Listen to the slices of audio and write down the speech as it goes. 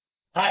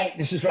Hi,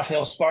 this is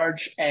Raphael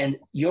Sparge, and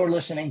you're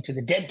listening to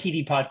the Dead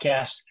TV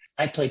podcast.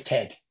 I play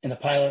Ted in the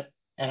pilot,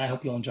 and I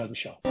hope you'll enjoy the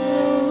show.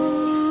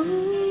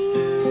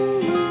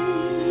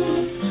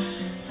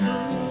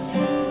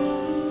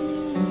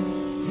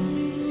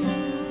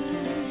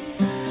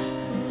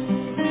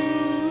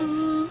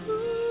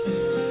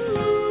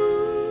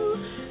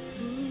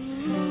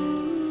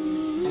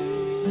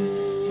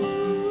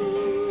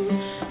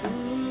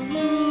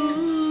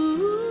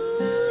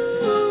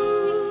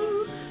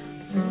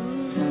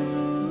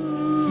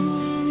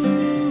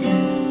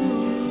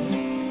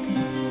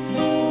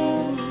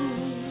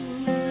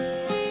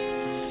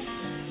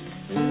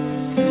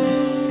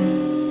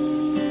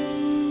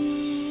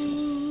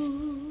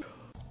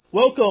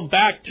 Welcome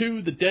back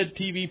to the Dead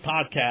TV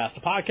Podcast,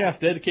 a podcast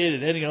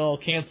dedicated to ending all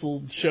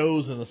canceled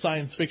shows in the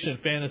science fiction,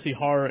 fantasy,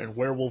 horror, and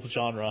werewolf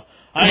genre.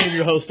 I am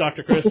your host,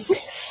 Dr. Chris.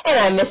 And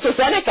I'm Mr.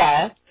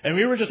 Zeneca. And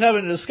we were just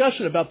having a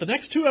discussion about the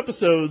next two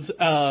episodes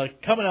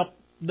coming up.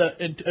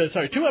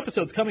 Two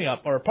episodes coming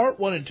up are part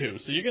 1 and 2.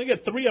 So you're going to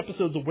get 3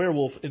 episodes of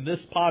Werewolf in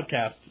this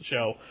podcast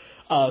show,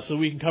 so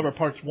we can cover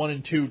parts 1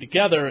 and 2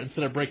 together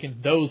instead of breaking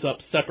those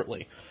up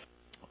separately.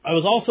 I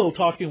was also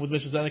talking with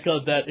Mr.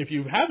 Zeneca that if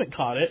you haven't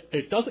caught it,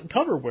 it doesn't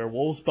cover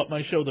werewolves, but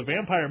my show, the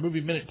Vampire Movie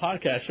Minute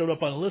Podcast, showed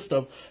up on a list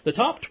of the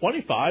top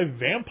 25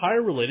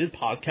 vampire-related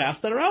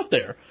podcasts that are out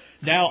there.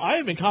 Now, I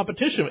am in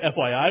competition,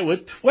 FYI,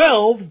 with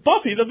 12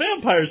 Buffy the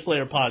Vampire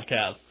Slayer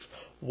podcasts.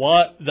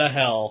 What the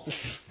hell?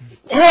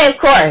 Hey, of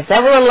course.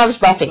 Everyone loves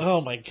Buffy.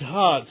 Oh, my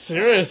God.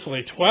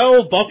 Seriously.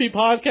 12 Buffy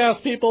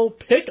podcasts, people?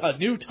 Pick a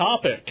new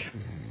topic.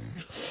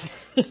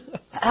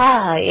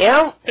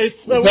 It's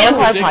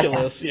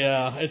ridiculous. Podcast.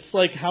 Yeah, it's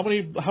like how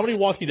many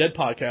Walking Dead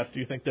podcasts do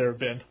you think there have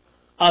been?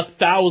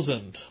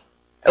 1,000.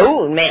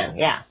 Oh man,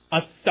 yeah.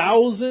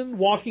 1,000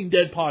 Walking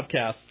Dead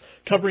podcasts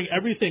covering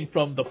everything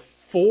from the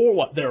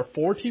 4. There are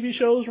 4 TV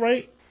shows,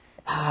 right?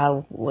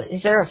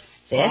 Is there a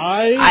 5th?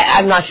 5.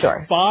 I'm not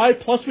sure. 5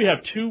 plus we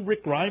have 2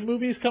 Rick Grimes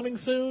movies coming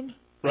soon,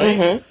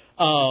 right?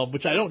 Mm-hmm.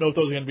 Which I don't know if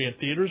those are going to be in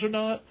theaters or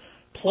not.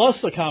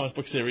 Plus the comic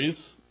book series,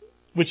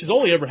 which has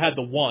only ever had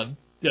the one.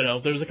 You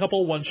know, there's a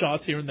couple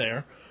one-shots here and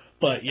there.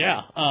 But,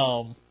 yeah,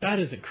 that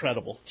is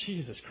incredible.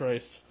 Jesus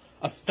Christ.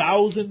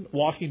 1,000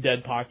 Walking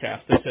Dead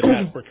podcasts, they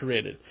said, were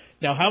created.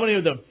 Now, how many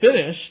of them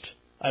finished,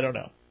 I don't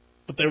know.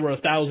 But there were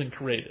 1,000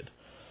 created.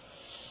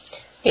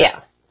 Yeah.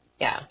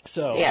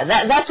 So yeah,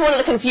 that's one of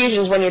the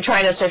confusions when you're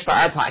trying to search for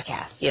our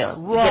podcast. You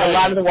know, you get a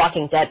lot of the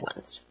Walking Dead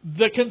ones.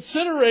 The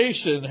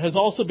consideration has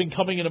also been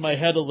coming into my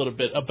head a little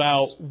bit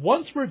about,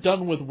 once we're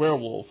done with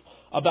Werewolf,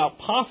 about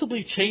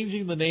possibly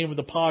changing the name of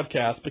the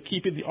podcast, but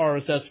keeping the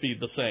RSS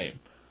feed the same.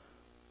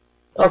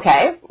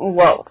 Okay.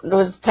 Well,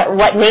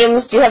 what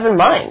names do you have in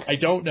mind? I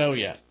don't know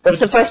yet. This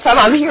is the first time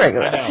I'm hearing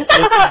of it. I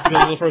know.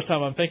 This is the first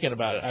time I'm thinking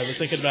about it. I was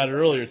thinking about it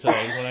earlier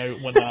today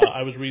when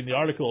I was reading the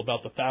article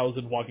about the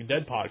 1,000 Walking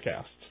Dead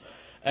podcasts.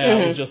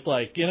 And I was just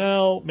like,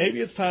 maybe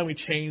it's time we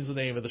change the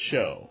name of the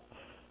show.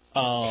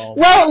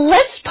 Well,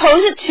 let's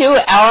pose it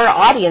to our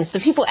audience,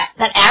 the people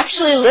that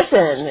actually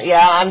listen.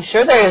 Yeah, I'm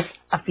sure there's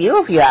a few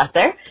of you out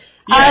there.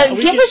 Yeah,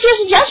 give us your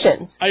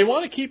suggestions. I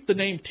want to keep the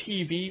name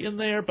TV in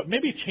there, but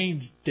maybe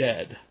change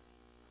Dead.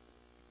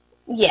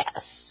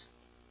 Yes.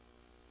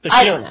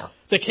 I don't know.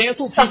 The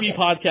canceled TV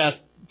podcast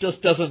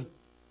just doesn't.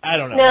 I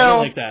don't know. No, I don't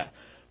like that.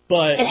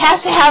 But it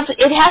has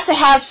to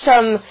have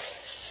some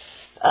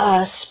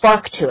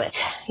spark to it.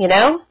 You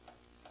know.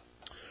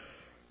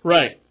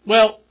 Right.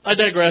 Well, I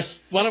digress.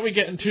 Why don't we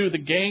get into The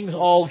Gang's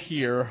All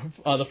Here,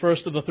 the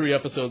first of the 3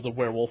 episodes of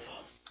Werewolf.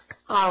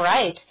 All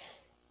right.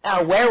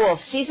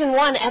 Werewolf, Season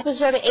 1,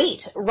 Episode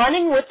 8,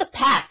 Running with the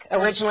Pack,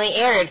 originally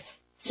aired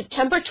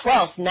September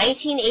 12th,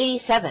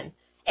 1987.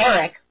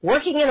 Eric,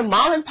 working in a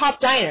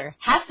mom-and-pop diner,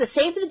 has to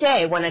save the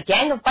day when a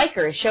gang of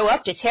bikers show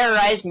up to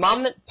terrorize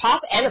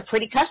mom-and-pop and a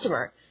pretty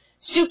customer.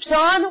 Soup's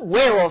on,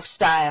 werewolf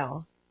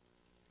style.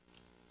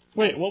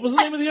 Wait, what was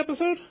the name of the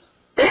episode?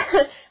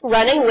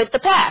 Running with the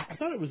Pack. I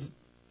thought it was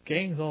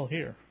Gang's All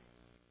Here.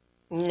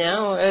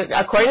 No,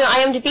 according to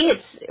IMDb,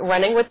 it's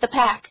Running with the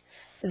Pack.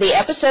 The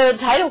episode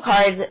title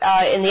card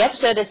in the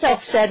episode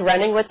itself said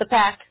Running with the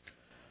Pack.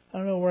 I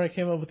don't know where I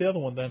came up with the other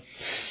one then.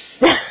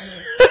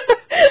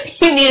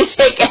 You need to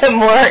take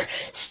more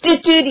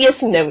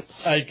studious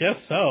notes. I guess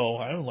so.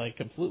 I'm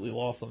completely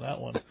lost on that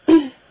one.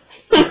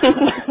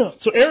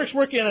 So Eric's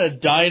working at a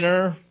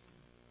diner.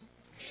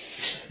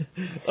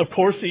 Of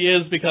course he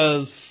is,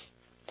 because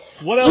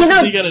what else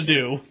is he going to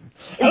do?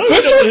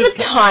 This was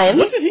the time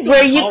what did he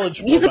go to college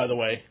for, by the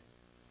way?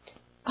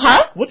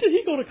 Huh? What did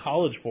he go to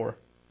college for?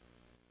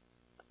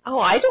 Oh,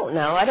 I don't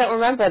know. I don't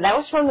remember. That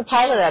was from the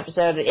pilot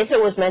episode, if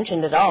it was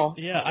mentioned at all.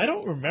 Yeah, I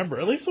don't remember.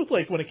 At least with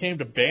when it came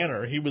to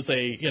Banner, he was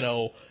a,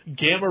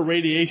 gamma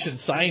radiation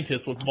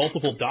scientist with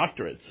multiple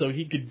doctorates, so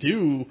he could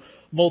do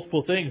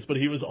multiple things, but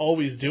he was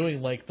always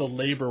doing the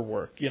labor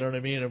work, you know what I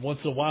mean? And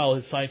once in a while,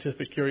 his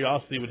scientific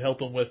curiosity would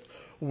help him with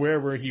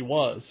wherever he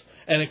was.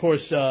 And of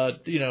course,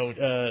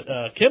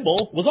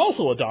 Kimball was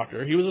also a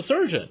doctor. He was a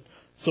surgeon.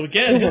 So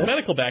again, his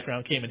medical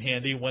background came in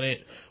handy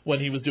when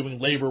he was doing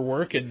labor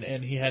work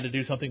and he had to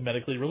do something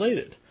medically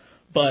related.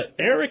 But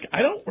Eric,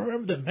 I don't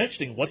remember them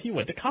mentioning what he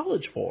went to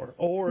college for.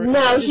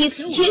 No, he's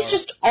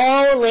just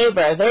all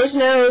labor. There's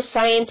no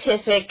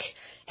scientific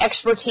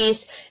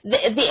expertise.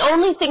 The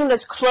only thing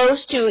that's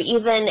close to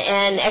even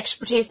an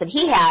expertise that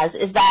he has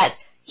is that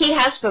he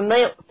has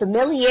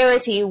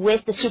familiarity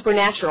with the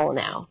supernatural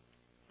now.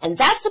 And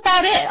that's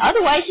about it.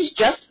 Otherwise, he's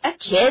just a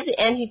kid,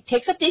 and he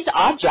picks up these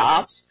odd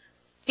jobs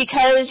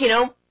because,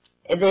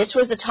 this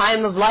was the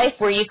time of life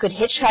where you could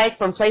hitchhike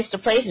from place to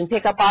place and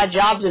pick up odd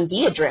jobs and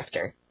be a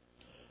drifter.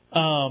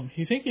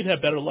 You think he'd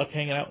have better luck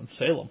hanging out in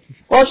Salem?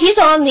 Well, he's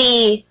on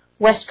the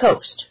West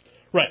Coast.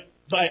 Right.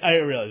 I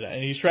realize that.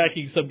 And he's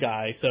tracking some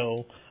guy,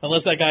 so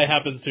unless that guy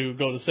happens to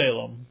go to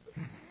Salem,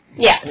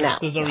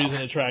 there's no reason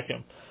to track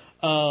him.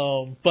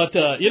 But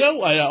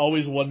I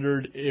always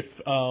wondered if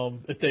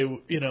they,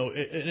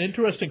 an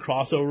interesting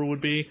crossover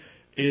would be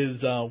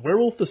is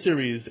Werewolf the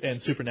Series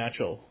and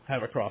Supernatural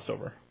have a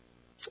crossover.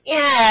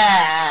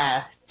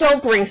 Yeah,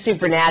 don't bring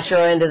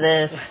Supernatural into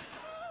this.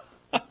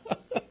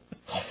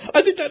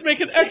 I think that'd make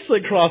an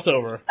excellent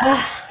crossover.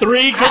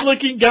 3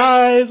 good-looking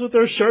guys with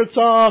their shirts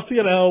off,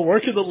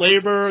 working the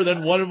labor, and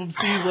then one of them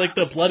sees,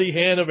 the bloody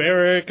hand of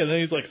Eric, and then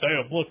he's like,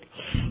 Sam, look.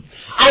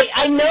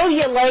 I know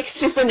you like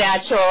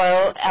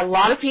Supernatural. A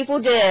lot of people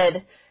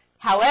did.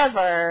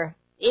 However,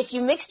 if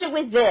you mixed it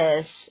with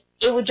this,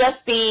 it would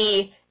just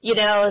be, the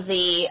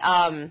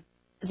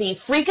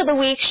Freak of the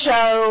Week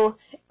show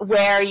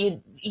where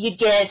you'd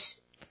get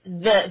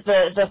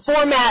the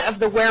format of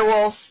the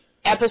werewolf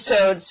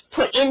episodes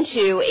put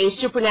into a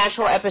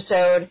supernatural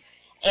episode,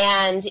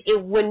 and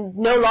it would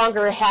no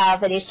longer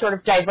have any sort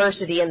of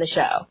diversity in the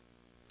show.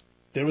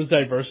 There was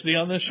diversity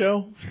on this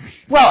show?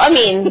 Well,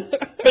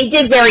 they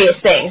did various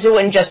things. It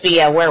wouldn't just be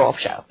a werewolf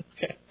show.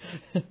 Okay.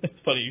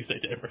 It's funny you say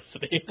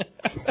diversity.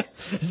 And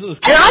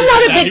I'm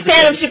not a big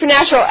fan of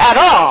Supernatural at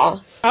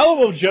all.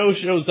 Alamo Joe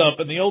shows up,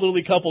 and the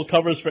elderly couple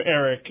covers for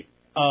Eric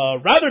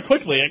rather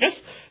quickly. I guess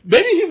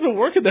maybe he's been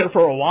working there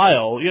for a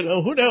while.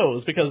 Who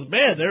knows? Because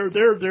man,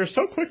 they're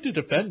so quick to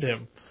defend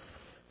him.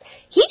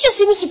 He just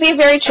seems to be a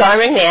very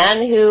charming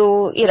man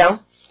who,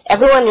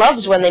 everyone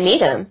loves when they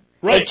meet him.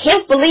 Right. They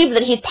can't believe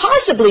that he'd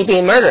possibly be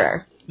a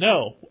murderer.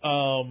 No.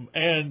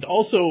 And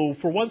also,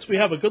 for once, we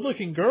have a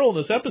good-looking girl in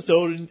this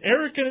episode, and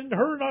Eric and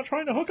her not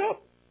trying to hook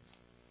up.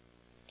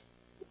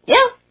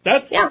 Yeah.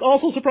 That's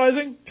also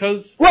surprising,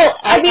 because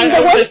as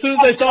soon as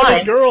I saw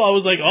this girl, I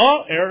was like,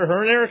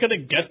 her and Eric are going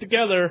to get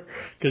together,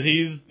 because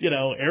he's,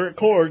 Eric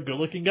Cord,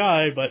 good-looking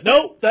guy, but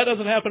no, that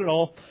doesn't happen at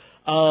all.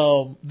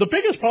 The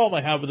biggest problem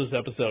I have with this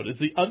episode is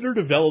the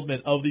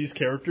underdevelopment of these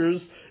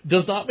characters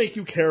does not make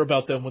you care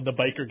about them when the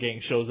biker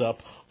gang shows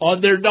up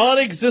on their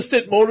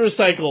non-existent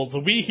motorcycles.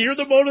 We hear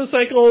the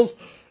motorcycles.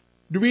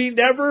 We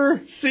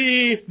never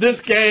see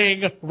this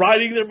gang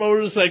riding their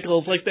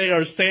motorcycles like they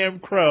are Sam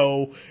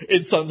Crow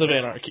in Sons of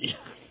Anarchy.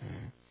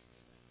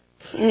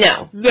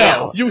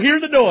 No. You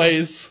hear the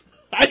noise.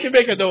 I can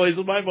make a noise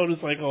with my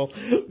motorcycle,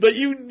 but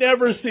you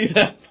never see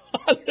them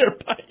on their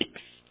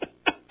bikes.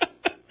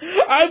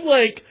 I'm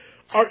like,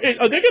 are they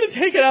going to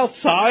take it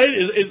outside?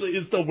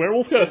 Is the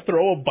werewolf going to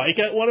throw a bike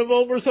at one of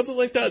them or something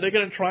like that? Are they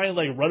going to try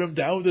and run him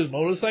down with his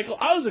motorcycle?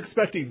 I was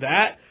expecting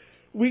that.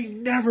 We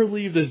never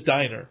leave this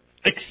diner.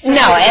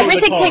 No,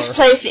 everything takes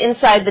place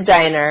inside the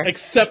diner.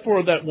 Except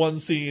for that one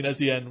scene at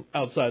the end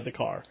outside the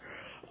car.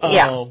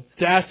 Yeah.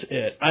 That's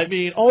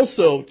it.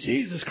 Also,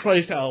 Jesus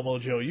Christ, Alamo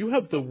Joe, you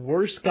have the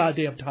worst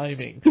goddamn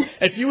timing.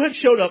 If you had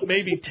showed up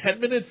maybe 10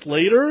 minutes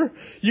later,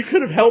 you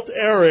could have helped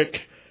Eric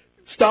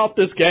stop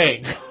this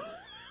gang.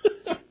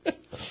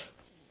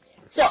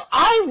 So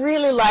I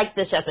really liked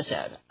this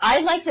episode.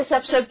 I liked this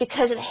episode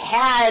because it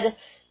had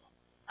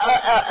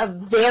a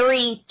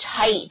very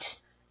tight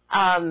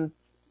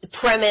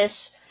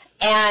premise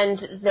and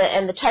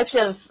the types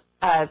of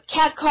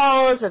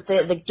catcalls that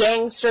the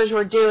gangsters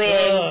were doing.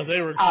 Oh,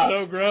 they were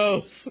so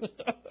gross.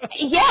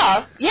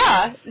 Yeah.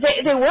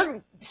 They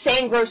weren't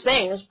saying gross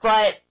things,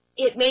 but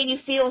it made you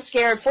feel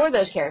scared for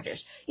those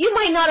characters. You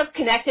might not have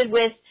connected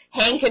with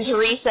Hank and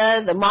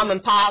Teresa, the mom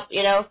and pop,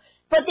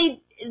 but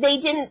they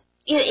didn't,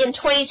 in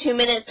 22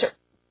 minutes or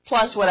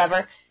plus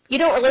whatever, you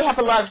don't really have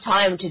a lot of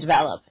time to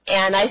develop.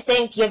 And I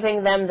think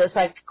giving them this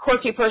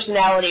quirky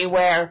personality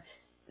where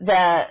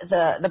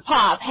the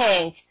pop,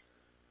 Hank,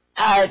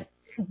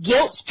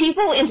 guilts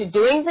people into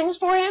doing things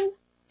for him.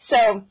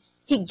 So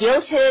he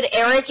guilted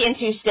Eric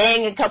into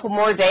staying a couple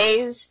more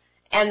days,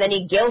 and then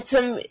he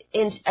guilted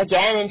him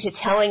into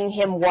telling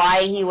him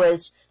why he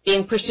was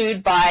being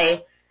pursued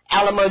by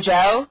Alamo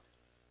Joe,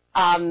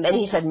 and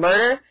he said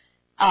murder.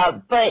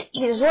 But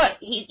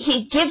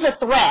he gives a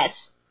threat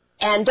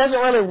and doesn't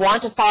really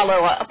want to follow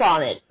up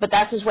on it, but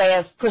that's his way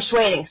of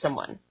persuading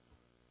someone.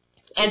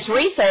 And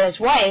Teresa, his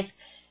wife,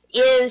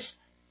 is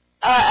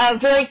a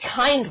very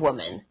kind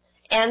woman.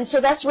 And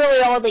so that's really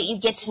all that you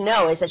get to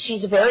know, is that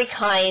she's very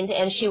kind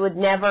and she would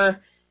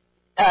never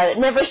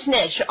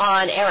snitch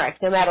on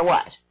Eric, no matter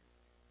what.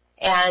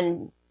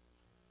 And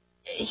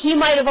he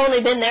might have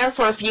only been there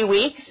for a few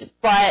weeks,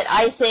 but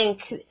I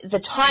think the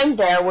time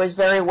there was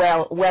very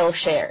well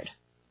shared.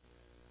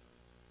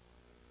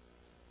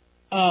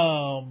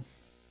 Hold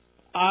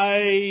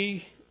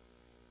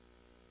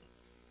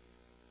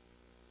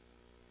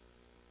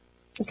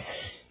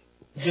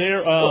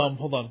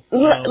on.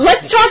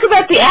 Let's talk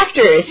about the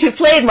actors who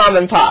played Mom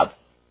and Pop.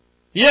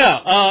 Yeah,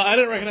 I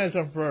didn't recognize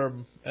them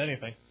from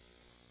anything.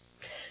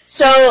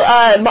 So,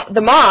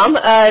 the mom,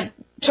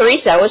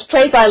 Teresa, was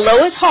played by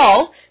Lois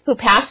Hall, who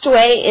passed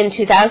away in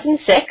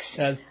 2006.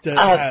 As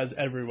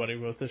everybody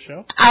wrote this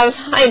show.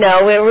 I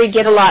know, we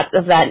get a lot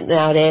of that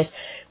nowadays.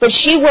 But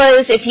she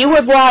was, if you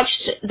had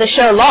watched the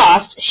show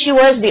Lost, she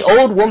was the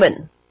old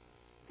woman.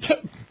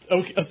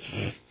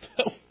 Okay.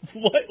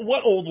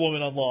 What old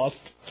woman on Lost?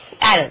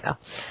 I don't know.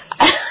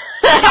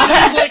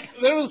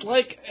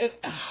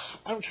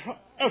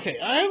 Okay,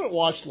 I haven't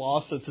watched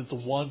Lost since it's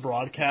one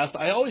broadcast.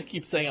 I always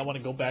keep saying I want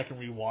to go back and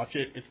rewatch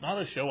it. It's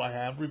not a show I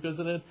have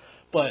revisited,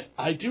 but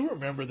I do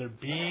remember there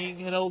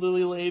being an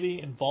elderly lady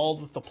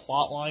involved with the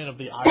plot line of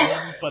the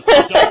island, but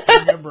I don't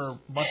remember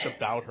much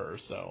about her,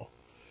 so.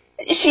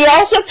 She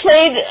also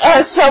played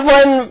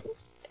someone,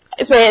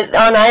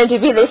 on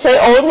IMDb they say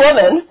old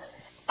woman,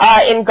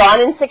 in Gone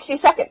in 60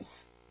 Seconds.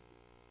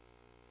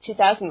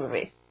 2000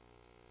 movie.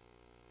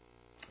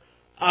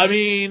 I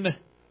mean,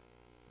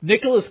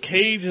 Nicolas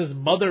Cage's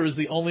mother is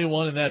the only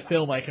one in that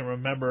film I can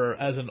remember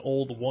as an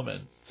old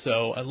woman.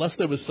 So unless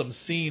there was some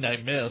scene I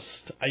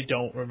missed, I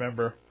don't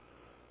remember.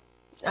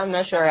 I'm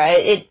not sure.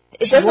 It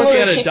she's doesn't working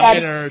look at like a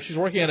diner. She's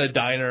working at a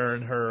diner,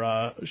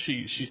 and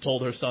she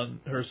told her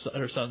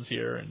son's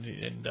here,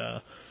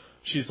 and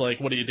she's like,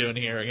 "What are you doing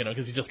here?" You know,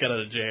 because he just got out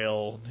of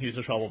jail. He's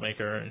a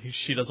troublemaker, and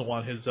she doesn't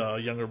want his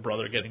younger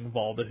brother getting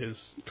involved in his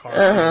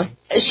car.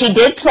 She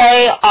did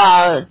play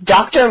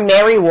Dr.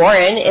 Mary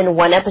Warren in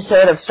one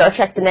episode of Star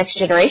Trek: The Next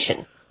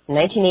Generation in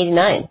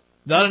 1989.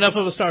 Not enough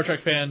of a Star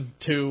Trek fan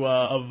to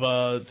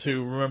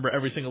remember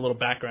every single little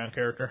background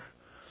character.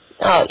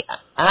 Oh yeah,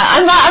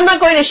 I'm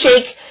not going to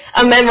shake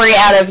a memory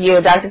out of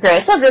you, Dr.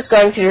 Chris. I'm just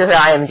going through her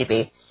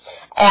IMDb,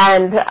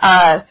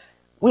 and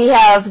we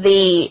have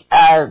the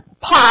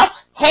Pop,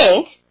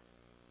 Hank,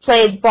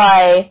 played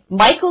by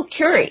Michael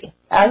Curry,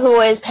 who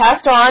was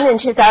passed on in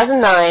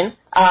 2009.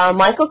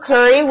 Michael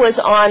Curry was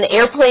on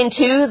Airplane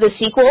 2, the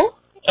sequel,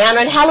 and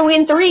on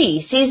Halloween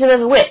 3, Season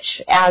of the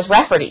Witch, as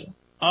Rafferty.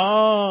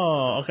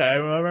 Oh, okay. I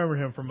remember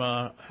him from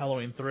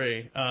Halloween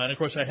 3. And, of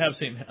course, I have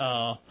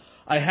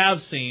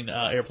seen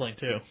Airplane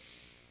 2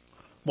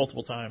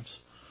 multiple times.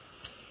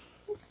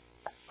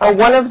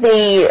 One of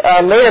the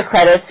later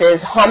credits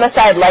is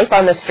Homicide: Life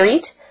on the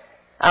Street.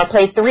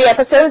 Played 3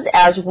 episodes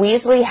as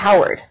Weasley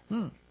Howard.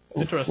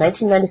 Interesting.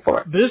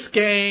 1994. This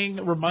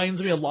gang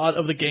reminds me a lot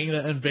of the gang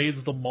that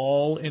invades the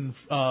mall in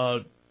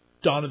Dawn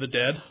of the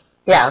Dead.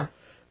 Yeah.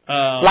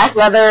 Black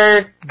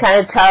leather, kind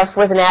of tough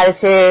with an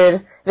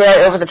attitude,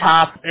 very over the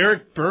top.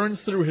 Eric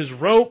burns through his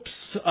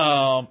ropes.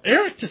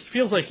 Eric just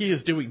feels like he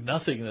is doing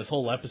nothing in this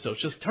whole episode.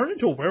 Just turn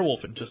into a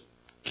werewolf and just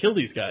kill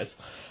these guys.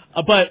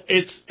 But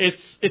it's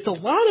a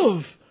lot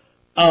of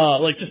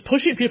like just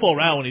pushing people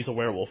around when he's a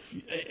werewolf.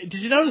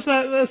 Did you notice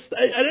that in this?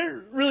 I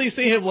didn't really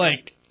see him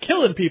like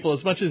killing people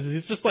as much as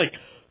he's just like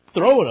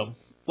throwing them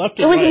left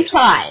and right. It was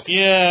implied.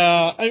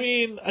 Yeah, I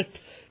mean,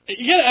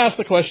 you gotta ask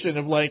the question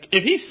of like,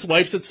 if he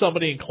swipes at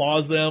somebody and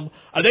claws them,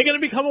 are they gonna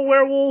become a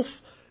werewolf?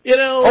 You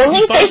know,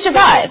 only if they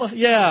survive.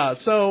 Yeah,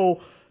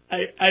 so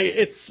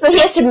But he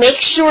has to make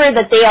sure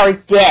that they are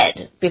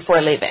dead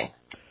before leaving.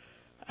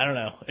 I don't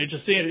know. It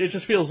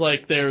just feels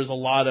like there's a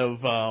lot of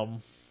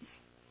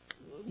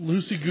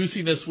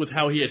loosey-goosiness with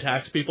how he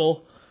attacks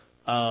people.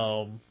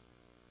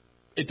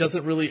 It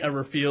doesn't really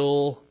ever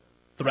feel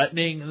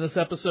threatening in this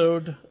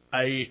episode.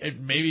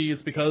 Maybe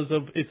it's because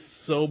of it's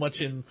so much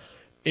in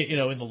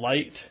the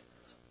light.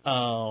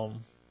 I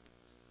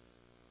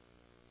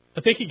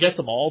think he gets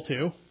them all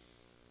too.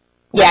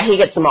 Yeah, he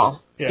gets them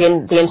all. Yeah.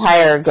 The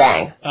entire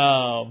gang.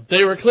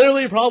 They were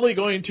clearly probably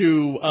going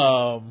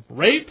to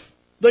rape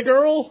the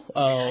girl.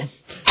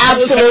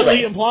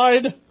 Absolutely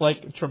implied,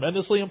 like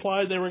tremendously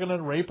implied, they were going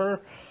to rape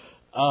her.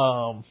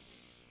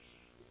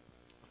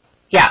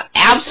 Yeah,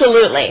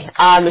 absolutely.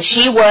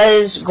 She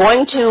was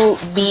going to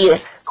be,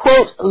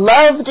 quote,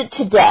 loved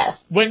to death.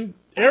 When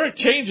Eric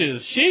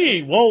changes,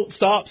 she won't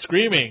stop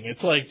screaming.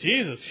 It's like,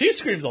 Jesus, she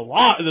screams a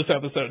lot in this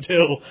episode,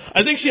 too.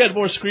 I think she had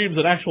more screams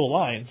than actual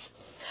lines.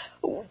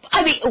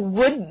 I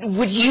mean,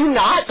 would you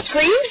not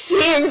scream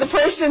seeing the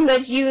person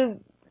that you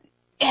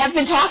have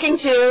been talking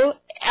to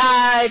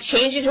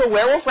change into a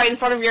werewolf right in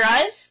front of your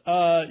eyes?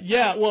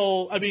 Yeah,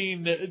 well, I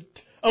mean...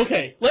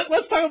 Okay,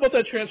 let's talk about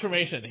that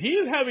transformation. He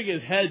is having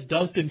his head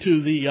dunked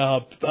into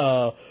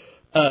the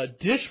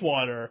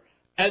dishwater,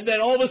 and then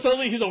all of a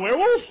sudden he's a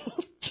werewolf?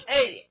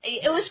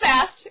 It was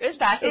fast. It was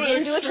fast. They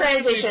didn't do a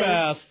transition.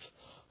 Fast.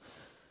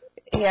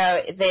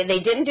 Yeah, they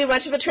didn't do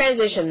much of a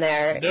transition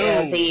there.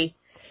 No.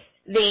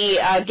 The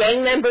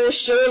gang members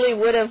surely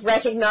would have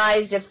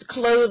recognized if the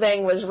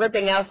clothing was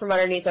ripping out from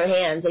underneath their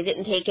hands. They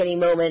didn't take any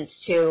moments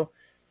to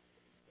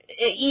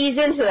ease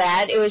into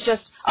that. It was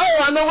just, oh,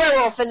 I'm a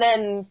werewolf, and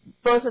then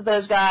both of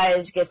those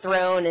guys get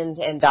thrown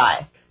and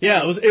die.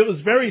 Yeah, it was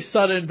very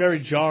sudden, very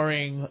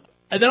jarring,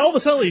 and then all of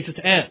a sudden it just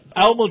ends.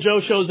 Alamo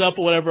Joe shows up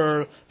or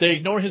whatever, they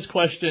ignore his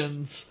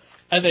questions,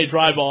 and they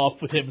drive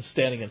off with him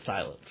standing in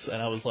silence.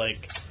 And I was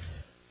like,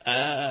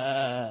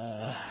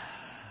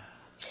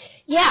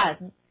 Yeah,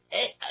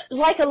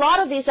 like a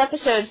lot of these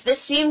episodes,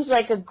 this seems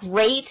like a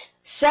great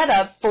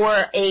setup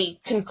for a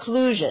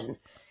conclusion.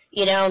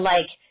 You know,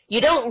 like,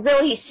 you don't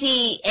really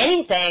see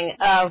anything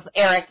of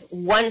Eric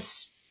once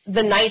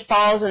the night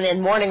falls and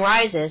then morning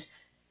rises.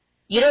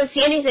 You don't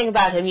see anything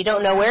about him. You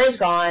don't know where he's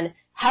gone.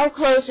 How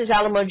close is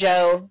Alamo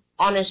Joe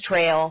on his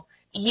trail?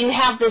 You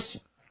have this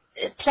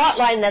plot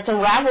line that's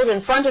unraveled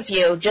in front of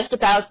you just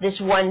about this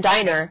one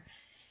diner,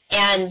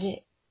 and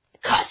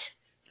cut.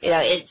 You know,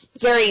 it's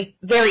very,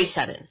 very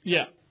sudden.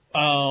 Yeah.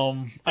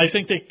 I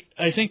think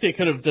they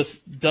could have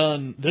just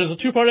done. There's a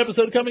 2-part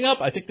episode coming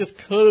up. I think this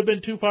could have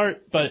been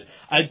 2-part, but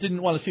I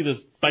didn't want to see this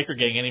biker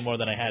gang any more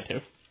than I had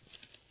to.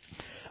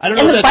 I don't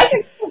know. And the biker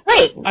gang was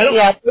great.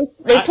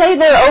 They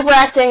played their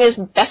overacting as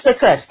best they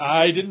could.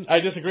 I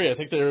disagree. I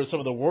think they're some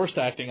of the worst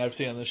acting I've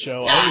seen on this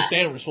show. I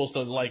understand we're supposed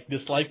to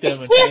dislike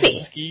them and find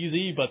them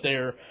skeezy, but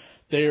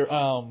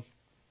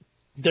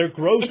their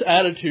gross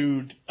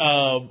attitude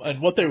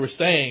and what they were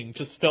saying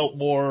just felt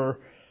more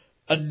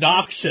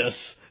obnoxious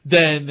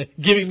than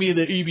giving me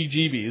the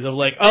EBGBs of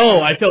like,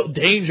 oh, I felt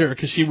danger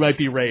because she might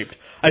be raped.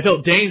 I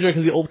felt danger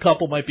because the old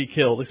couple might be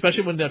killed,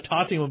 especially when they're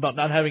talking to him about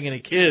not having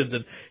any kids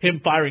and him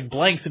firing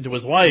blanks into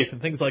his wife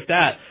and things like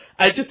that.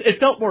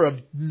 It felt more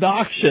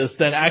obnoxious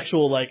than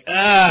actual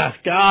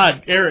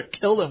God, Eric,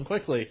 kill them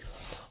quickly.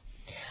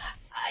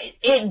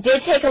 It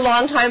did take a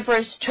long time for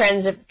his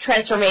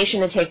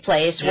transformation to take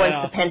place once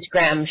the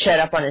pentagram showed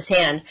up on his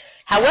hand.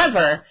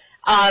 However,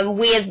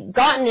 we had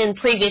gotten in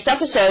previous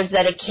episodes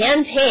that it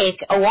can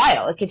take a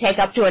while. It can take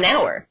up to an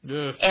hour.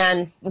 Yeah.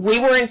 And we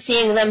weren't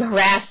seeing them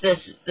harass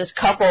this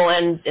couple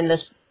and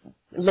this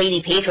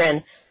lady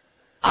patron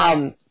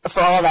for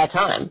all that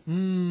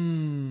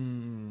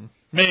time.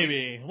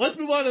 Maybe. Let's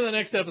move on to the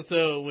next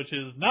episode, which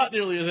is not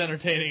nearly as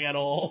entertaining at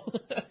all.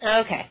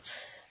 Okay.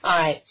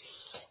 All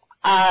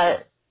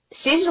right.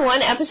 Season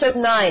 1, Episode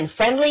 9,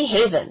 Friendly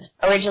Haven,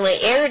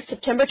 originally aired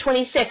September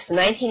 26,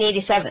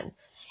 1987.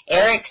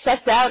 Eric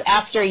sets out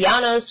after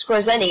Janos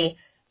Skorzeny,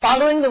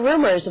 following the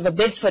rumors of a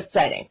Bigfoot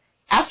sighting.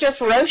 After a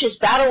ferocious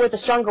battle with a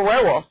stronger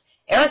werewolf,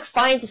 Eric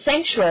finds a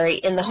sanctuary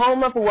in the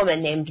home of a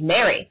woman named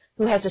Mary,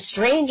 who has a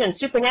strange and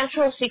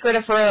supernatural secret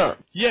of her own.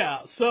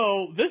 Yeah,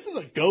 so this is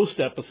a ghost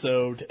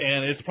episode,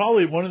 and it's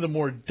probably one of the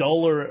more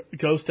duller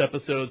ghost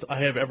episodes I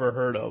have ever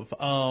heard of.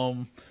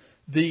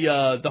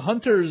 The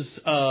hunters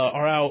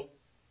are out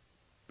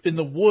in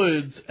the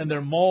woods, and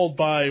they're mauled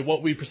by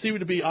what we perceive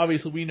to be,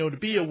 obviously we know to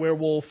be a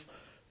werewolf.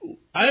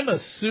 I'm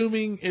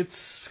assuming it's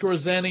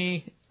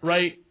Skorzeny,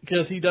 right?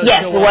 Because he does.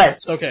 Yes, it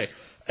was. Okay,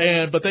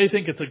 but they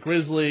think it's a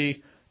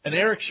grizzly. And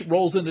Eric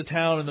rolls into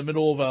town in the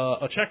middle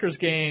of a checkers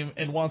game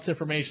and wants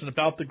information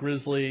about the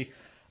grizzly.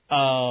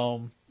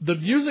 The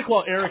music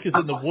while Eric is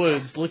in the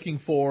woods looking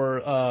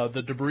for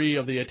the debris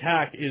of the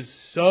attack is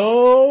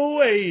so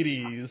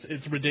 80s.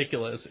 It's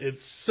ridiculous.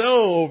 It's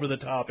so over the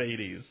top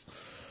 80s.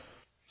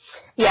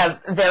 Yeah,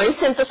 very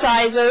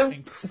synthesizer.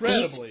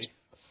 Incredibly.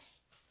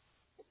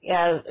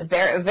 Yeah,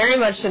 very, very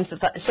much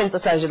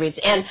synthesizer beats.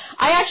 And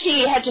I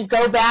actually had to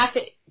go back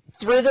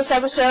through this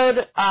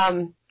episode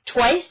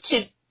twice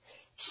to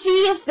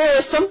see if there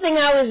was something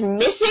I was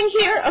missing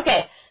here.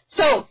 Okay,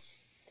 so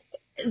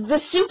the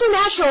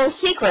supernatural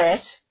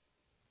secret,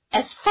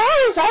 as far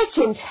as I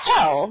can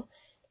tell,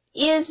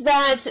 is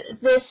that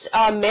this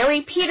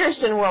Mary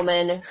Peterson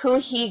woman, who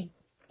he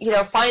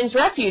finds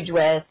refuge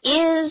with,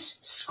 is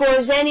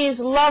Skorzeny's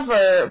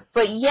lover,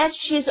 but yet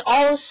she's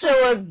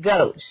also a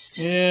ghost.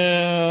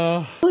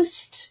 Yeah.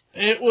 Ghost.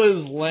 It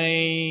was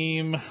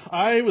lame.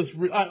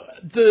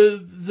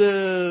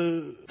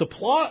 The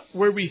plot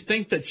where we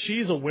think that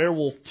she's a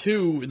werewolf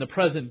too in the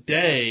present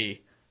day.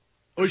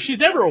 Or she's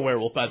never a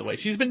werewolf, by the way.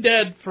 She's been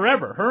dead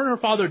forever. Her and her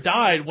father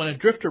died when a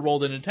drifter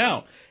rolled into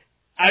town.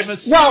 I'm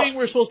assuming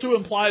we're supposed to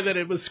imply that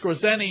it was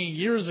Skorzeny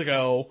years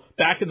ago,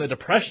 back in the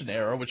Depression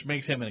era, which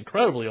makes him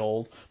incredibly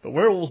old, but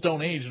werewolves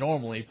don't age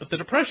normally. But the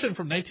Depression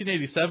from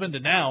 1987 to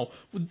now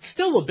would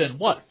still have been,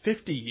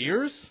 50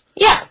 years?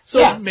 Yeah.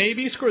 So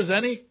maybe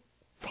Skorzeny,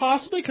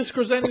 possibly, because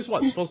Skorzeny's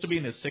supposed to be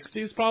in his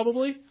 60s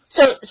probably?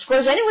 So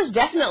Skorzeny was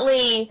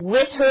definitely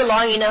with her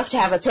long enough to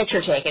have a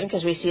picture taken,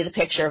 because we see the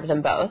picture of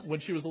them both.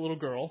 When she was a little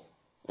girl.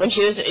 When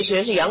she was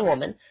a young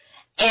woman.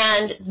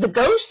 And the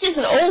ghost is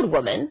an old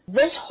woman.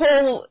 This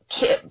whole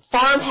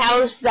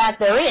farmhouse that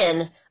they're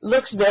in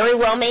looks very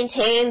well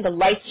maintained. The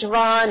lights are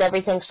on,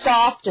 everything's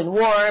soft and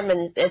warm,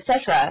 and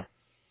etc.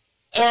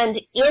 And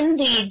in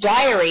the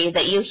diary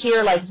that you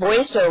hear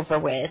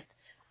voiceover with,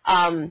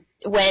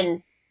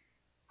 when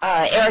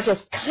Eric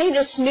is kind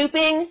of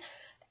snooping,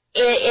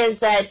 is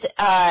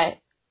that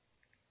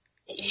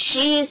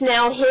she's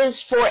now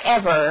his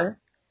forever.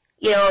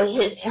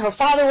 Her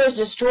father was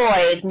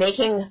destroyed,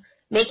 making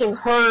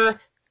her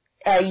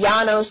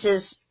Janos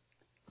is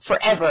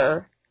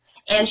forever,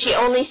 and she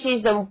only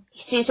sees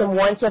him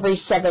once every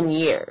 7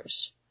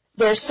 years.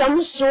 There's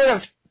some sort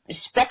of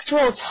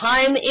spectral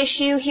time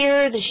issue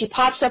here that she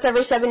pops up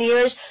every 7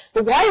 years,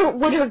 but why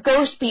would her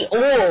ghost be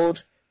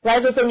old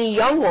rather than a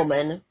young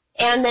woman?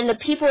 And then the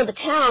people of the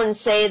town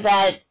say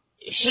that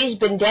she's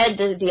been dead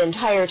the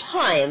entire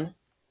time.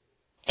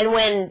 And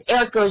when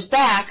Eric goes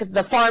back,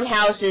 the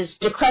farmhouse is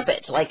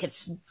decrepit, like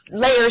it's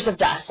layers of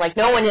dust, like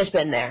no one has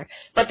been there.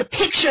 But the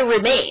picture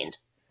remained.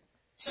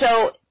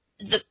 So,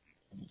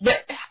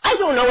 I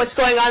don't know what's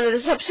going on in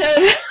this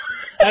episode.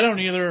 I don't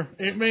either.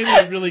 It made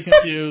me really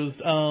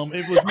confused.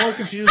 It was more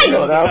confusing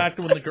about the fact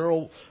that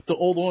when the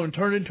old woman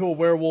turned into a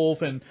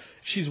werewolf, and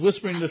she's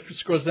whispering to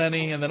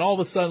Skorzeny, and then all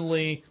of a sudden,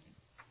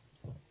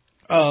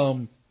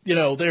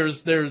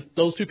 there's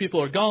those two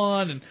people are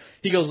gone, and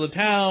he goes to the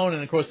town,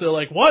 and of course they're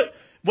like, "What?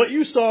 What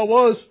you saw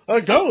was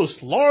a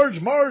ghost. Large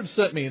Marge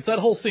sent me." It's that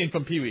whole scene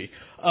from Pee-wee.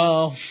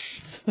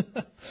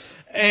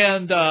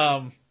 And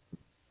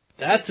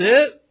that's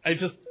it.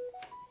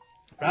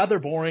 Rather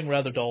boring,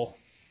 rather dull.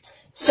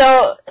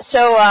 So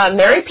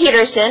Mary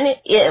Peterson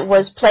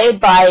was played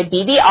by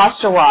Bibi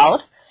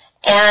Osterwald,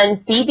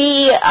 and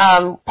Bibi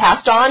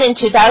passed on in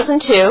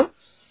 2002,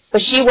 but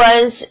she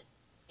was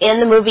in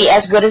the movie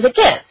As Good as It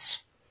Gets.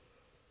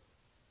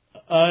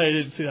 I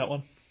didn't see that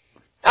one.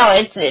 Oh,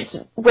 it's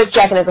with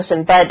Jack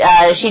Nicholson, but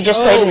she just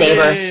played a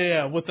neighbor.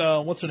 Yeah. With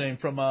what's her name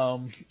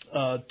from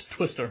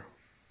Twister?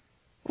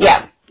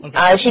 Yeah.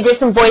 Okay. She did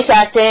some voice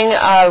acting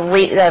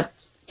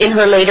in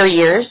her later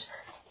years,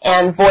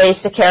 and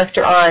voiced a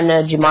character on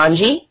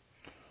Jumanji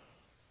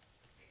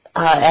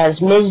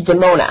as Ms.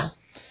 Demona.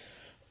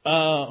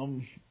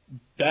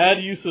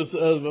 Bad use of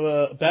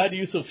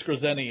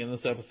Skorzeny in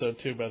this episode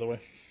too, by the way.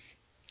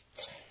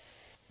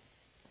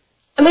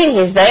 I mean,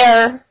 he's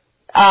there.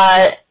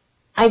 I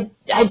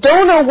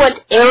don't know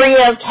what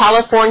area of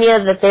California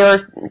that they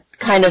were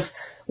kind of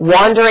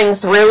wandering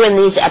through in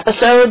these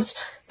episodes,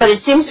 but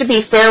it seems to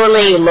be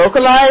fairly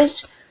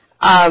localized.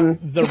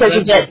 The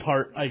redwood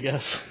part, I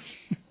guess.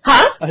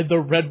 Huh? The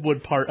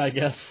redwood part, I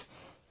guess.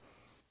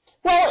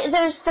 Well,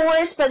 there's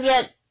forest, but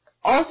yet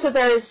also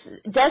there's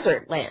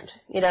desert land,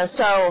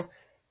 so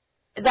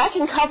that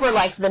can cover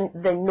like the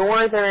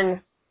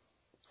northern,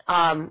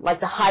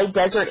 like the high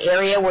desert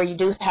area where you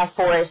do have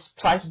forest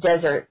plus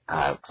desert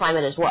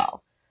climate as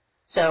well.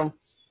 So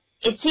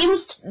it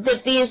seems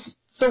that these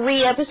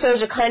 3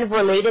 episodes are kind of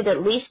related,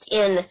 at least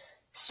in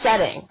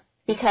setting,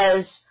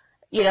 because,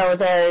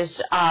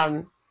 there's,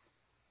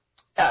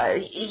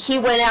 he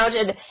went out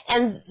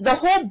and the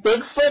whole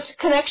Bigfoot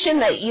connection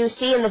that you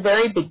see in the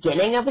very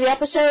beginning of the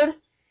episode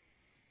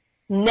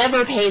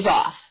never pays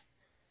off.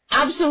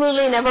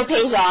 Absolutely never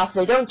pays off.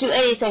 They don't do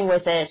anything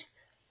with it.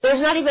 There's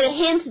not even a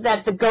hint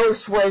that the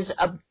ghost was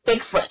a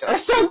Bigfoot or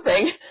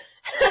something.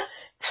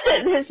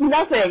 There's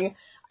nothing.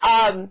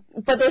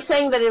 But they're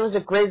saying that it was a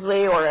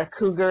grizzly or a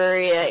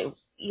cougar.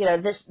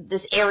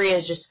 This area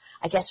is just,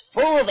 I guess,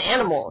 full of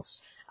animals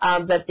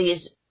that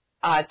these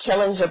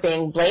killings are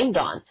being blamed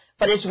on.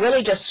 But it's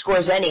really just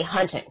Skorzeny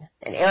hunting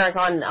and Eric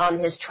on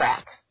his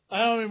track. I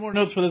don't have any more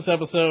notes for this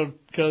episode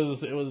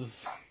because it was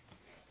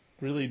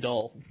really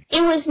dull. It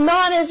was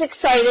not as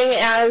exciting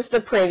as the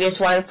previous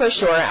one, for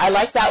sure. I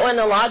like that one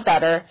a lot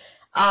better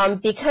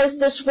because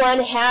this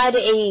one had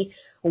a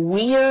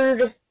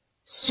weird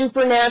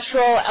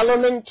supernatural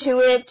element to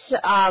it.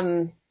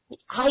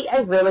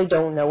 I really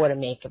don't know what to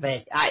make of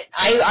it.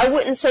 I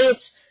wouldn't say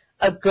it's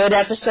a good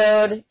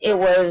episode. It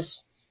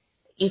was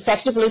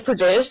effectively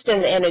produced,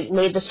 and it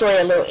made the story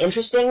a little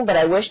interesting, but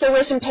I wish there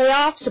were some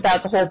payoffs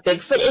about the whole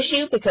Bigfoot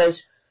issue,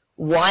 because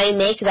why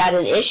make that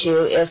an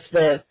issue if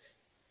the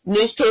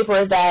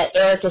newspaper that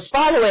Eric is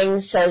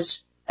following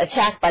says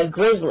attacked by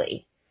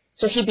grizzly?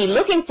 So he'd be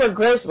looking for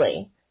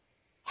grizzly.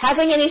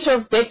 Having any sort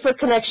of Bigfoot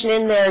connection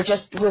in there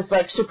just was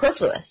like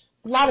superfluous.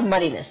 A lot of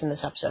muddiness in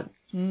this episode.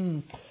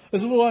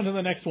 Let's move on to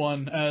the next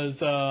one.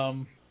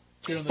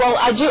 Well,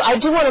 I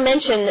do want to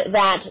mention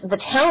that the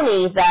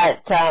townie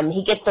that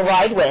he gets the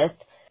ride with,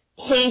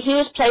 he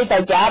was played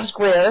by Gabs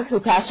Greer,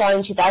 who passed on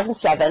in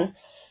 2007,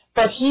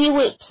 but he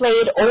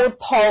played old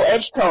Paul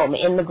Edgecombe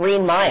in The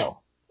Green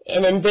Mile.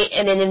 In an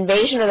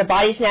Invasion of the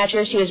Body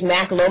Snatchers, he was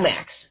Mac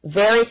Lomax.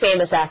 Very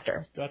famous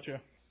actor. Gotcha.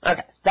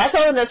 Okay, that's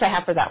all the notes I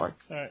have for that one.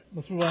 All right,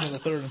 let's move on to the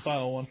third and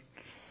final one.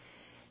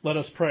 Let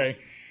Us Pray.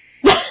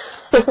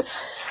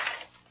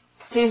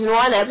 Season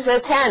 1,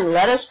 Episode 10,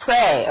 Let Us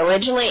Pray,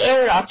 originally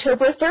aired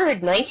October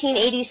 3rd,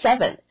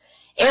 1987.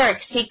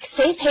 Eric seeks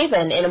safe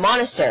haven in a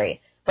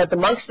monastery, but the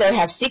monks there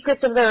have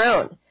secrets of their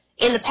own.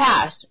 In the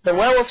past, the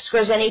werewolf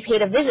Skorzeny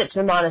paid a visit to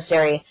the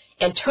monastery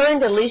and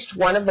turned at least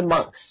one of the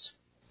monks.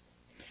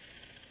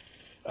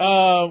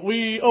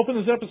 We open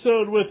this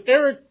episode with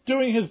Eric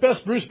doing his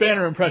best Bruce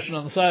Banner impression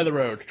on the side of the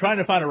road, trying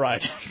to find a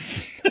ride.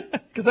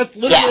 Because that's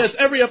literally that's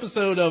every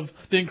episode of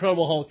The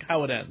Incredible Hulk,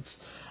 how it ends.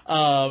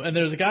 And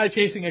there's a guy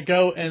chasing a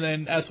goat, and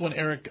then that's when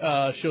Eric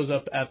shows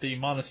up at the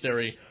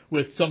monastery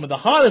with some of the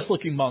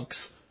hottest-looking monks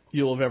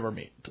you'll have ever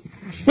meet.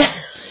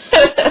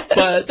 But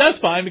But that's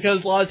fine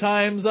because a lot of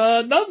times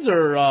nuns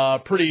are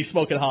pretty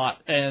smoking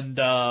hot and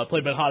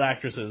played by hot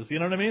actresses. You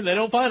know what I mean? They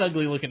don't find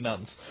ugly-looking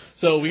nuns.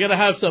 So we got to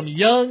have some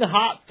young,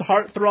 hot,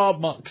 heartthrob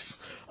monks.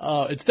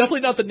 It's definitely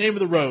not the Name of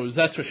the Rose,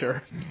 that's for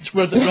sure.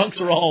 Where the monks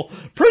are all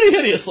pretty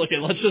hideous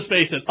looking, let's just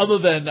face it, other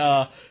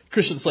than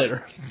Christian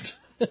Slater.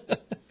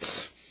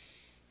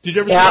 Did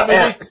you ever see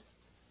that movie?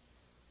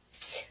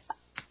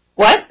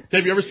 What?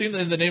 Have you ever seen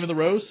The Name of the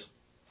Rose?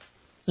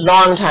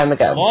 Long time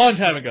ago. Long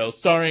time ago,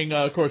 starring,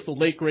 of course, the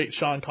late great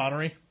Sean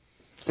Connery.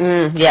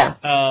 Yeah.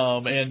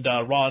 And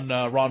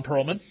Ron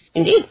Perlman.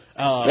 Indeed.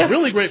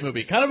 Really great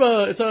movie. Kind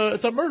of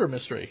it's a murder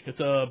mystery. It's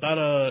about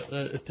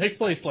it takes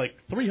place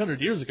like 300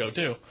 years ago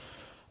too.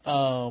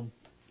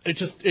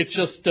 It's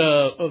just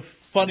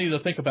funny to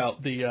think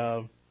about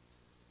the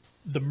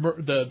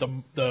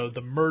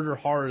murder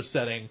horror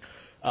setting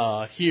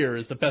here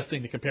is the best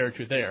thing to compare it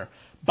to there.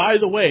 By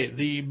the way,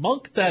 the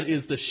monk that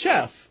is the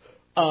chef,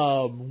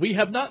 we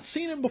have not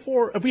seen him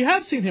before. We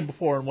have seen him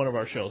before in one of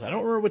our shows. I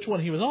don't remember which one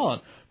he was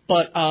on,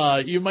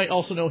 but you might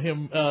also know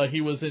him.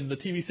 He was in the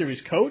TV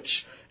series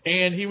Coach,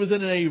 and he was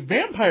in a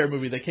vampire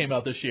movie that came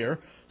out this year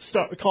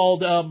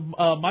called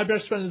My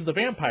Best Friend is the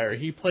Vampire.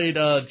 He played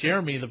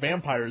Jeremy, the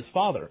vampire's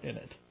father, in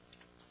it.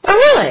 Oh,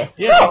 really?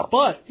 Yeah, oh.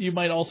 But you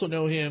might also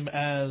know him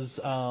as...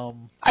 Are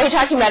you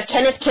talking about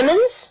Kenneth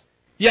Kimmins?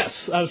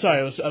 Yes, I'm sorry,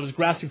 I was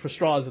grasping for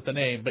straws at the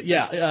name, but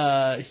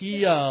yeah,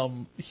 he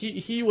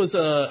was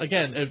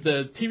again,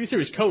 the TV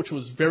series Coach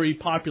was very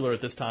popular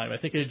at this time. I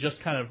think it had just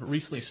kind of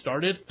recently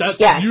started.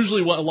 That's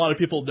usually what a lot of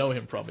people know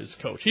him from is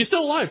Coach. He's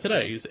still alive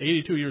today. He's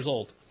 82 years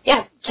old.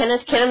 Yeah,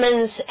 Kenneth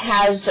Kimmins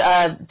has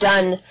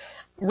done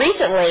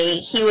recently.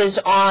 He was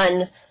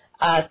on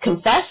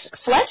Confess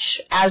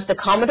Fletch as the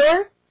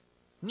Commodore.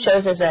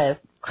 Shows as a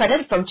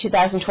credit from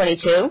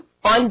 2022.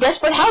 On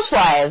Desperate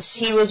Housewives,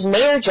 he was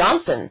Mayor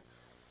Johnson.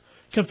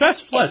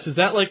 Confess Fletch, is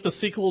that like the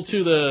sequel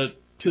to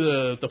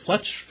the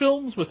Fletch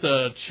films with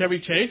Chevy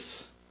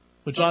Chase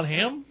with John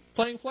Hamm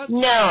playing Fletch?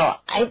 No,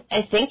 I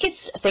think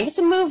it's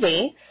a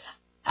movie.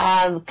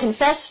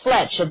 Confess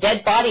Fletch, a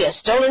dead body, a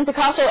stolen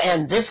Picasso,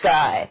 and this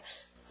guy.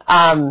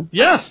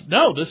 Yes,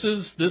 no, this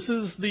is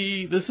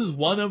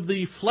one of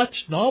the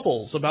Fletch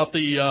novels about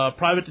the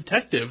private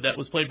detective that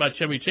was played by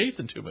Chevy Chase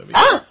in 2 movies.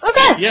 Oh,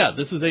 okay. Yeah,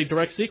 this is a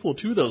direct sequel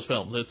to those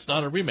films. It's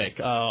not a remake.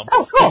 Oh,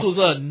 cool. This was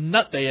a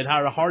nut they had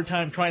a hard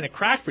time trying to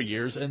crack for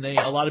years, and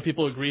a lot of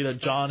people agree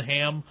that John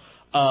Hamm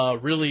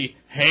really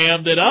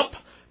hammed it up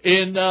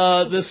in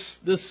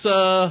this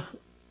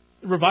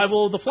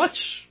revival of the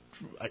Fletch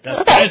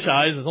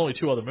franchise. There's only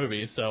 2 other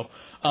movies, so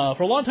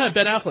for a long time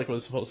Ben Affleck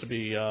was supposed to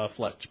be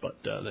Fletch, but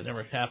that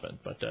never happened.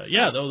 But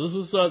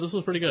this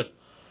was pretty good.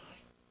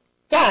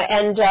 Yeah,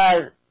 and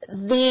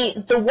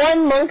the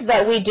one monk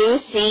that we do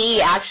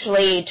see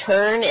actually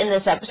turn in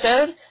this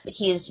episode,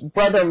 he's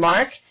Brother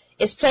Mark,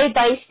 is played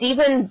by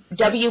Stephen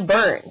W.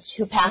 Burns,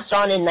 who passed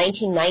on in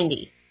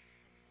 1990.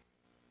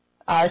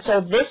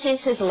 So this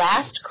is his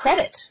last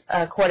credit,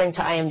 according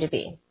to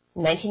IMDb,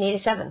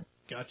 1987.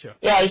 Gotcha.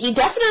 Yeah, he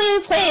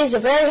definitely plays a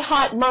very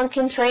hot monk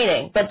in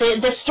training. But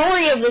the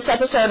story of this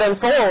episode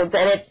unfolds,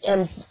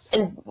 and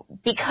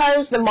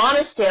because the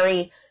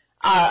monastery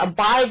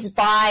abides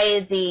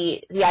by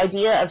the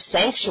idea of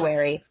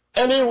sanctuary,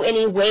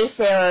 any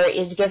wayfarer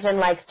is given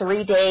like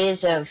 3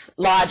 days of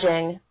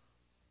lodging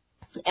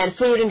and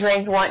food and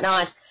drink and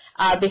whatnot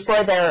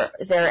before they're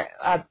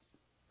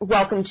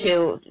welcome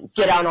to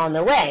get out on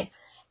their way.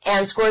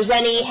 And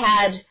Skorzeny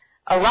had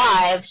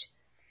arrived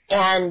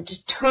and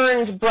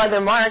turned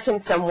Brother Mark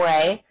in some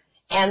way,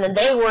 and then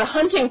they were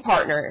hunting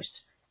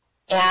partners.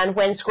 And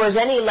when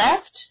Skorzeny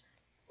left,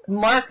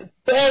 Mark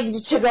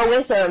begged to go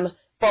with him,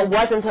 but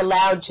wasn't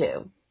allowed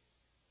to.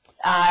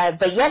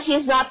 But yet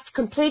he's not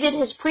completed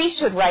his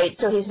priesthood rite,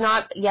 so he's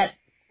not yet,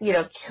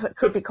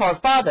 could be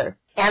called father.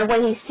 And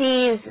when he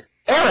sees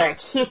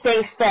Eric, he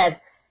thinks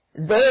that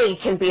they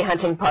can be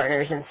hunting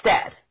partners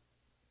instead.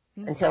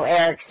 Until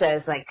Eric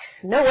says,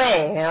 no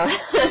way,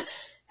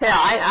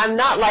 I'm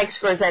not like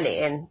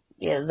Skorzeny. And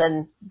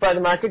then Brother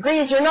Mark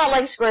agrees, you're not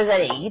like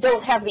Skorzeny. You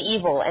don't have the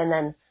evil. And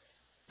then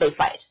they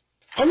fight.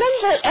 And then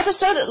the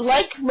episode,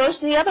 like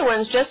most of the other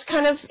ones, just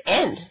kind of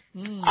end.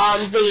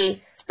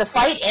 The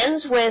fight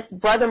ends with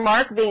Brother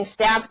Mark being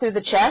stabbed through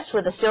the chest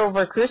with a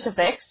silver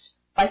crucifix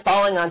by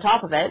falling on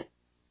top of it,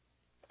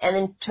 and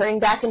then turning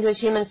back into his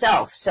human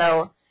self.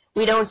 So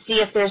we don't see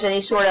if there's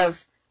any sort of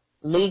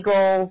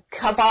legal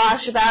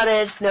kibosh about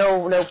it.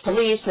 No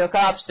police, no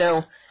cops,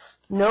 no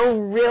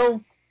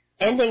real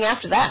ending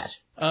after that.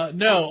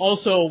 No,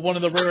 also one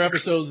of the rare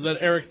episodes that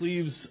Eric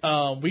leaves,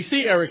 we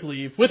see Eric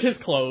leave with his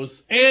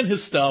clothes and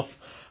his stuff.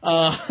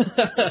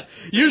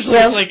 Usually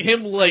it's like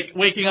him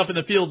waking up in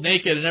the field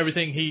naked and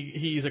everything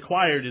he's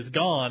acquired is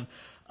gone.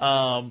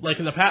 Like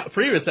in the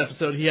previous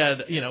episode, he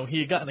had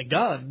gotten a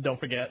gun, don't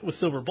forget, with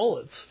silver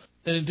bullets,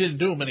 and it didn't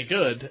do him any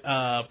good.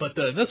 But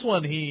in this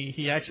one,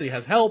 he actually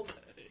has help.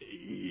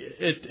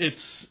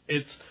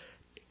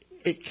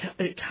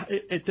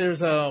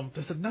 There's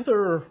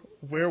another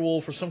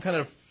werewolf or some kind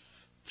of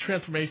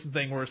transformation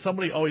thing where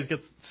somebody always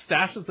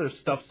stashes their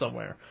stuff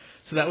somewhere,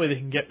 so that way they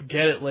can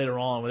get it later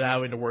on without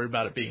having to worry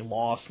about it being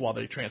lost while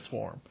they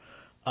transform.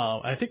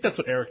 I think that's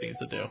what Eric needs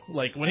to do.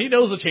 Like, when he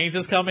knows the change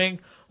is coming,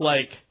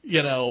 like,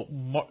 you know,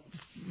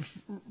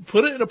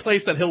 put it in a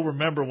place that he'll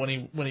remember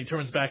when he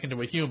turns back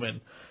into a human,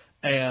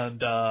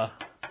 and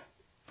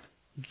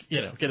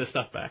you know, get his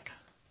stuff back.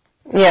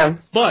 Yeah.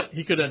 But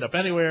he could end up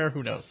anywhere.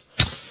 Who knows?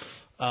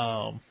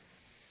 No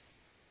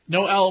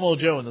Alamo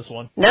Joe in this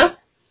one. No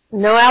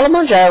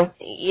Alamo Joe.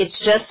 It's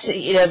just,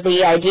 you know,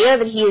 the idea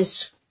that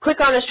he's quick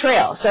on his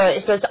trail. So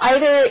it's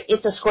either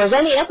it's a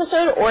Skorzeny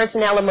episode or it's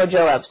an Alamo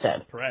Joe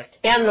episode. Correct.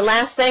 And the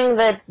last thing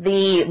that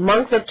the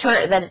monk that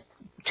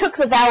took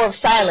the vow of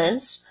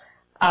silence,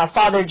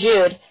 Father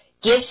Jude,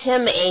 gives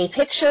him a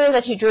picture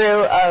that he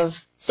drew of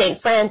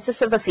St.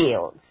 Francis of the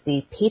Fields,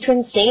 the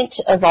patron saint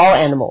of all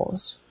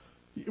animals.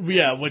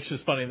 Yeah, which is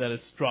funny that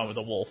it's drawn with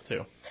a wolf,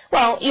 too.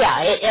 Well, yeah,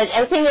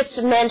 I think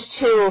it's meant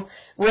to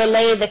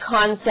relay the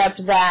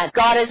concept that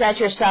God is at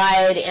your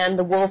side and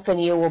the wolf in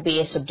you will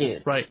be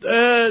subdued. Right.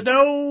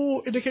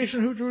 No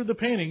indication who drew the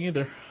painting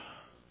either.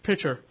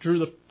 Drew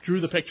the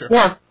picture.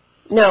 Yeah.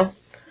 No.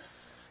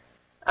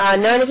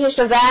 No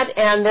indication of that,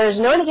 and there's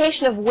no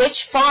indication of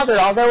which father,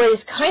 although it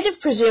is kind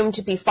of presumed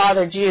to be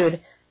Father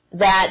Jude,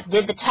 that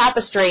did the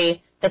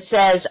tapestry that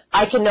says,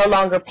 "I can no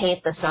longer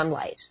paint the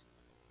sunlight."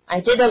 I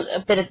did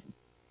a bit of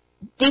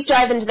deep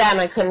dive into that,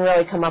 and I couldn't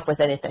really come up with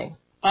anything.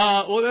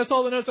 Well, that's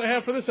all the notes I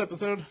have for this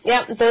episode.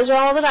 Yep, those are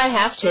all that I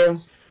have to.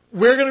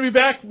 We're going to be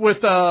back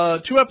with 2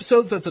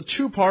 episodes. That's a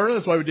 2-parter.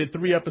 That's why we did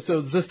 3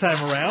 episodes this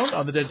time around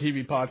on the Dead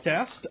TV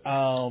podcast.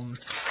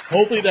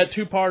 Hopefully that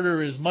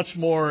 2-parter is much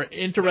more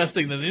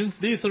interesting than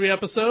these 3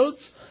 episodes.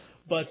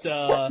 But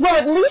well,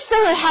 at least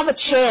they'll have a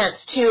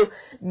chance to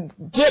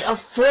get a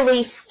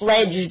fully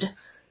fledged...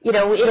 You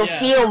know, it'll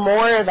feel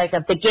more like a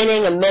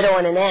beginning, a middle,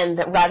 and an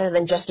end, rather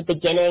than just a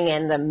beginning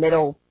and the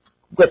middle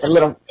with a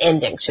little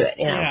ending to it.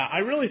 You know? Yeah, I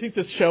really think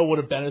this show would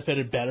have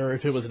benefited better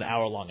if it was an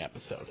hour-long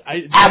episode.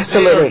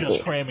 Absolutely. They're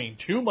just cramming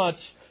too much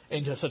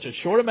into such a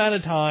short amount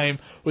of time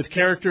with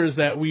characters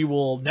that we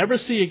will never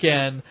see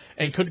again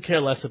and couldn't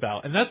care less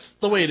about. And that's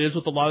the way it is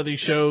with a lot of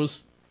these shows.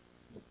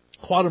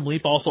 Quantum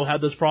Leap also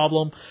had this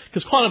problem,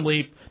 because Quantum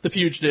Leap, The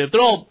Fugitive,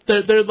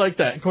 they're like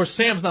that. Of course,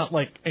 Sam's not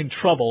like in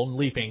trouble and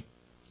leaping.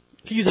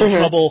 He's in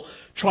trouble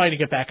trying to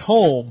get back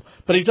home,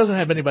 but he doesn't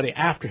have anybody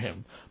after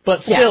him.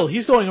 But still,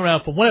 he's going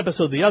around from one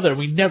episode to the other.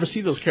 We never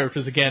see those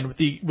characters again,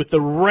 with the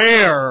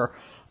rare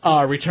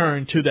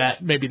return to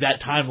that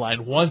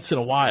timeline once in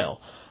a while.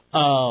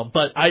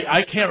 But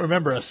I can't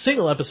remember a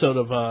single episode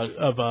of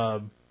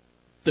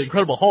The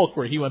Incredible Hulk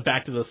where he went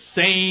back to the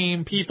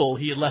same people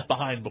he had left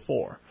behind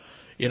before.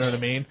 You know what I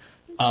mean?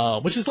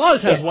 Which is a lot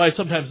of times why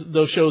sometimes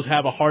those shows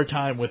have a hard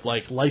time with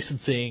like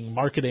licensing,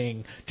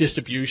 marketing,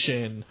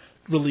 distribution,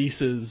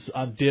 releases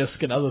on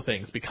disc and other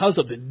things, because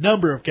of the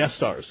number of guest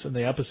stars in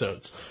the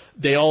episodes.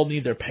 They all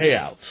need their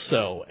payouts,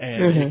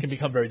 it can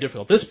become very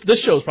difficult. This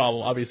show's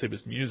problem obviously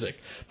was music,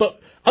 but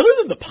other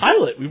than the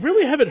pilot, we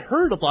really haven't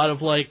heard a lot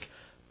of like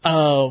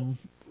copywritten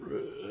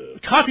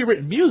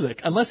music,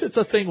 unless it's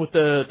a thing with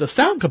the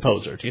sound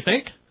composer. Do you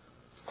think?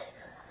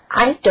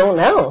 I don't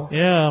know.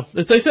 Yeah,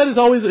 they said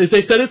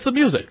it's the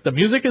music. The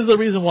music is the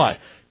reason why.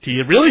 Do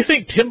you really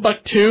think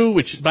Timbuktu,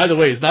 which, by the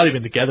way, is not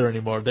even together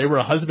anymore, they were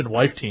a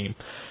husband-wife team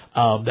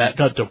that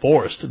got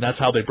divorced, and that's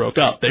how they broke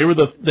up. They were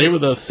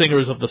the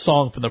singers of the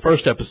song from the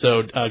first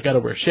episode,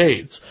 Gotta Wear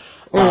Shades.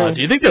 Do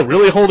you think they're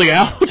really holding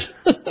out?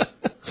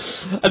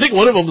 I think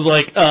one of them was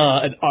like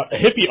a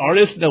hippie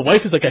artist. The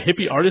wife is like a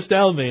hippie artist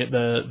now, and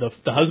the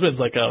husband's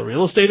like a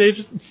real estate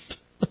agent.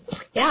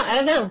 Yeah, I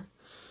don't know.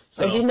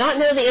 So. I do not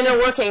know the inner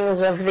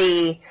workings of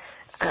the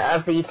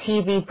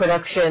TV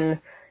production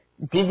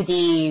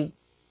DVD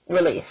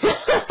release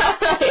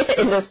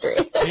industry.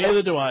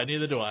 Neither do I.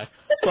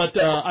 But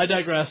I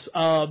digress.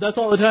 That's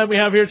all the time we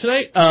have here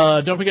tonight.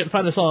 Don't forget to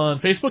find us on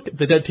Facebook,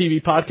 the Dead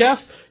TV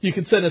Podcast. You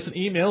can send us an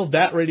email,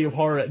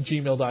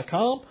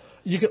 thatradiohorror@gmail.com.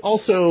 You can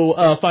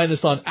also find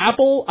us on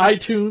Apple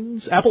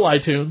iTunes,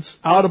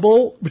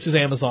 Audible, which is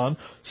Amazon,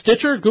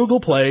 Stitcher, Google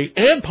Play,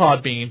 and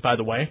Podbean, by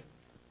the way.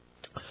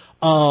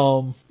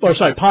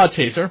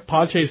 Podchaser.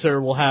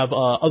 Podchaser will have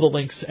other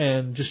links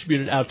and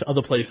distribute it out to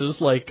other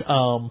places, like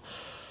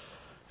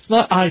it's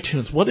not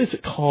iTunes. What is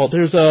it called?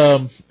 There's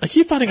I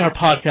keep finding our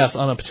podcast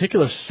on a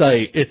particular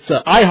site. It's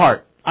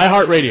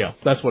iHeartRadio.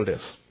 That's what it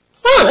is.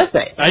 Oh, that's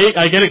nice.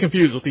 I get it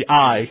confused with the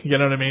I. You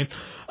know what I mean?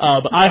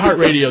 But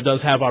iHeartRadio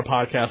does have our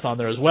podcast on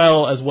there as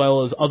well as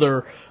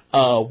other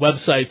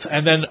websites,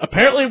 and then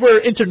apparently we're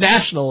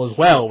international as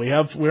well.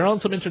 We're on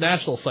some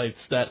international sites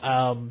that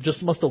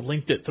just must have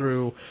linked it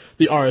through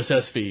the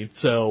RSS feed.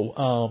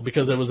 So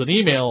because there was an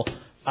email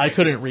I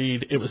couldn't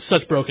read, it was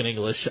such broken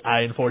English,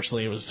 I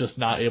unfortunately was just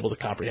not able to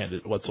comprehend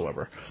it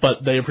whatsoever.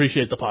 But they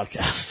appreciate the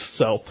podcast.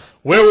 So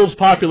Werewolf's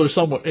popular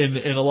somewhat in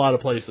a lot of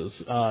places,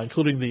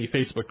 including the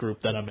Facebook group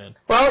that I'm in.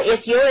 Well,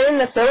 if you're in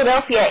the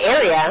Philadelphia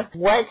area,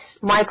 what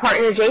my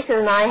partner Jason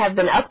and I have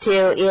been up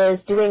to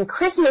is doing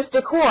Christmas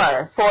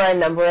decor for a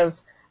number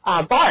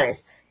of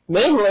bars.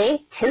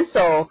 namely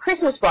Tinsel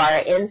Christmas Bar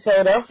in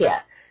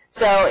Philadelphia.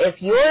 So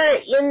if you're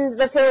in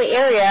the Philly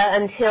area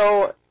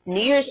until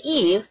New Year's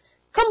Eve,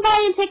 come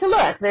by and take a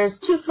look. There's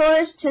 2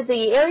 floors to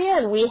the area,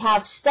 and we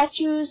have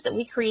statues that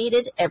we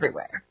created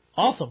everywhere.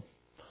 Awesome.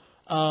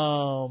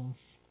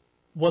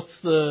 What's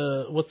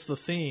the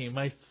theme?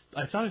 I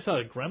thought I saw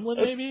a gremlin,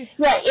 maybe?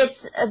 Yeah,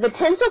 it's the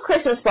Tinsel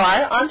Christmas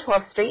Bar on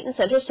 12th Street in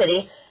Center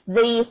City.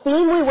 The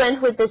theme we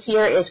went with this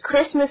year is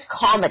Christmas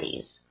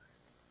comedies.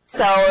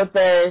 So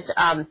there's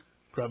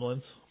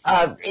Gremlins.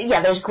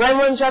 There's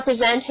Gremlins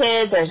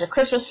represented. There's A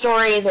Christmas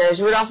Story.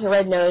 There's Rudolph the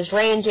Red-Nosed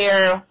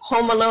Reindeer.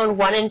 Home Alone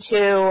 1 and 2.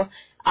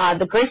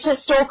 The Grinch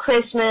That Stole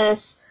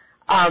Christmas.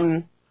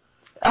 Oh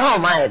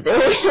my!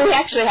 We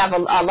actually have a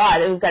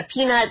lot. We've got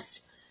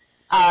Peanuts.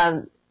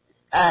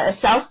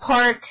 South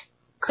Park.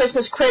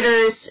 Christmas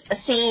Critters, a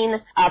scene,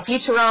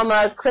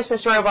 Futurama,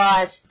 Christmas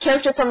Robots,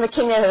 character from The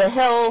King of the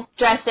Hill,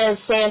 dressed as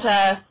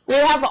Santa. We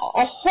have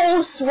a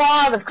whole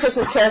swath of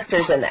Christmas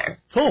characters in there.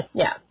 Cool.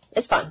 Yeah,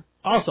 it's fun.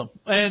 Awesome.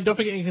 And don't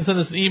forget you can send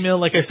us an email,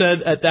 like I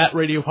said, at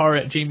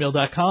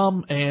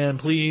thatradiohorror@gmail.com. And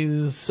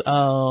please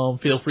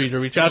feel free to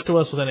reach out to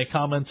us with any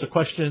comments or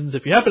questions.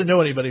 If you happen to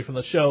know anybody from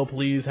the show,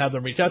 please have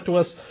them reach out to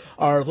us.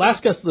 Our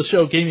last guest of the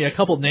show gave me a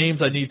couple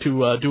names I need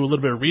to do a little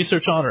bit of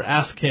research on or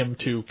ask him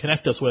to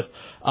connect us with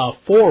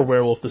for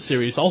Werewolf the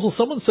Series. Also,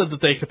 someone said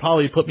that they could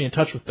probably put me in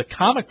touch with the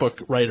comic book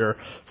writer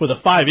for the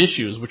 5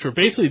 issues, which were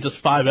basically just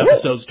 5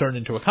 episodes turned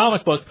into a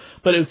comic book,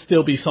 but it would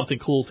still be something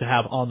cool to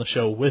have on the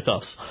show with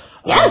us.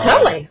 Yeah,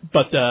 totally.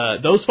 But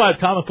those 5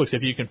 comic books,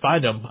 if you can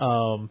find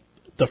them,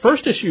 the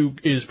first issue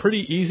is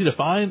pretty easy to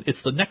find.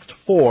 It's the next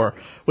 4,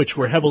 which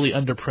were heavily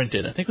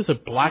underprinted. I think it was a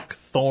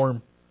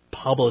Blackthorn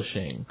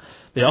Publishing.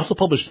 They also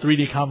published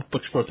 3D comic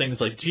books for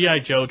things like G.I.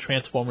 Joe,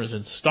 Transformers,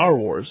 and Star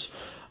Wars.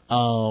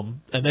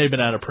 And they've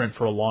been out of print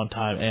for a long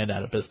time and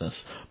out of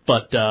business.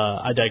 But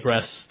I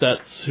digress.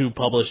 That's who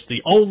published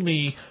the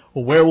only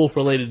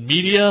werewolf-related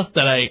media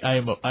that I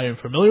am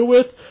familiar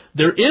with.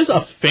 There is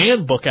a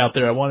fan book out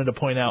there I wanted to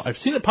point out. I've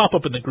seen it pop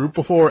up in the group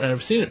before, and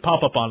I've seen it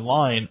pop up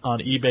online on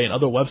eBay and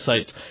other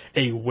websites.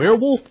 A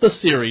Werewolf the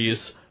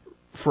Series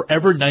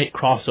Forever Night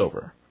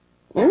crossover.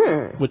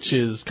 Which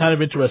is kind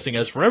of interesting,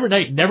 as Forever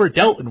Night never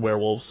dealt in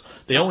werewolves.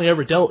 They only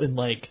ever dealt in,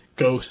 like,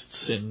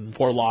 ghosts and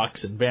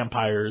warlocks and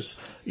vampires,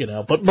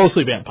 but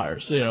mostly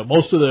vampires.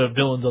 Most of the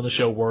villains on the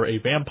show were a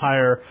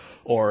vampire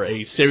or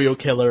a serial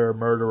killer,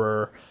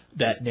 murderer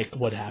that Nick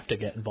would have to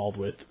get involved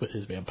with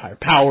his vampire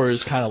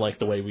powers, kind of like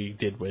the way we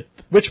did with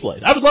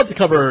Witchblade. I would love to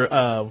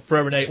cover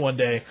Forever Night one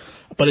day,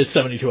 but it's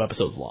 72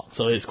 episodes long,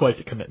 so it's quite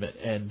a commitment.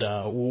 And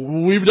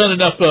we've done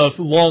enough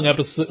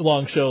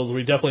long shows.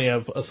 We definitely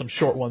have some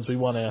short ones we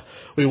want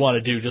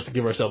to do just to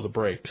give ourselves a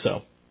break.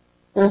 So,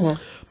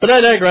 But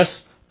I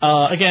digress.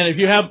 Again, if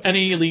you have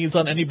any leads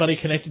on anybody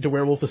connected to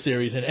Werewolf the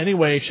Series in any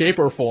way, shape,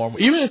 or form,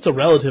 even if it's a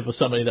relative of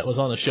somebody that was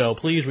on the show,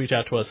 please reach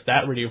out to us,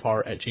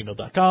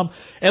 thatradiohorror@gmail.com,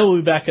 and we'll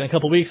be back in a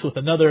couple weeks with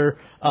another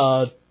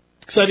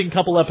exciting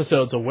couple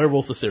episodes of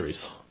Werewolf the Series.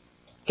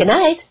 Good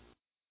night.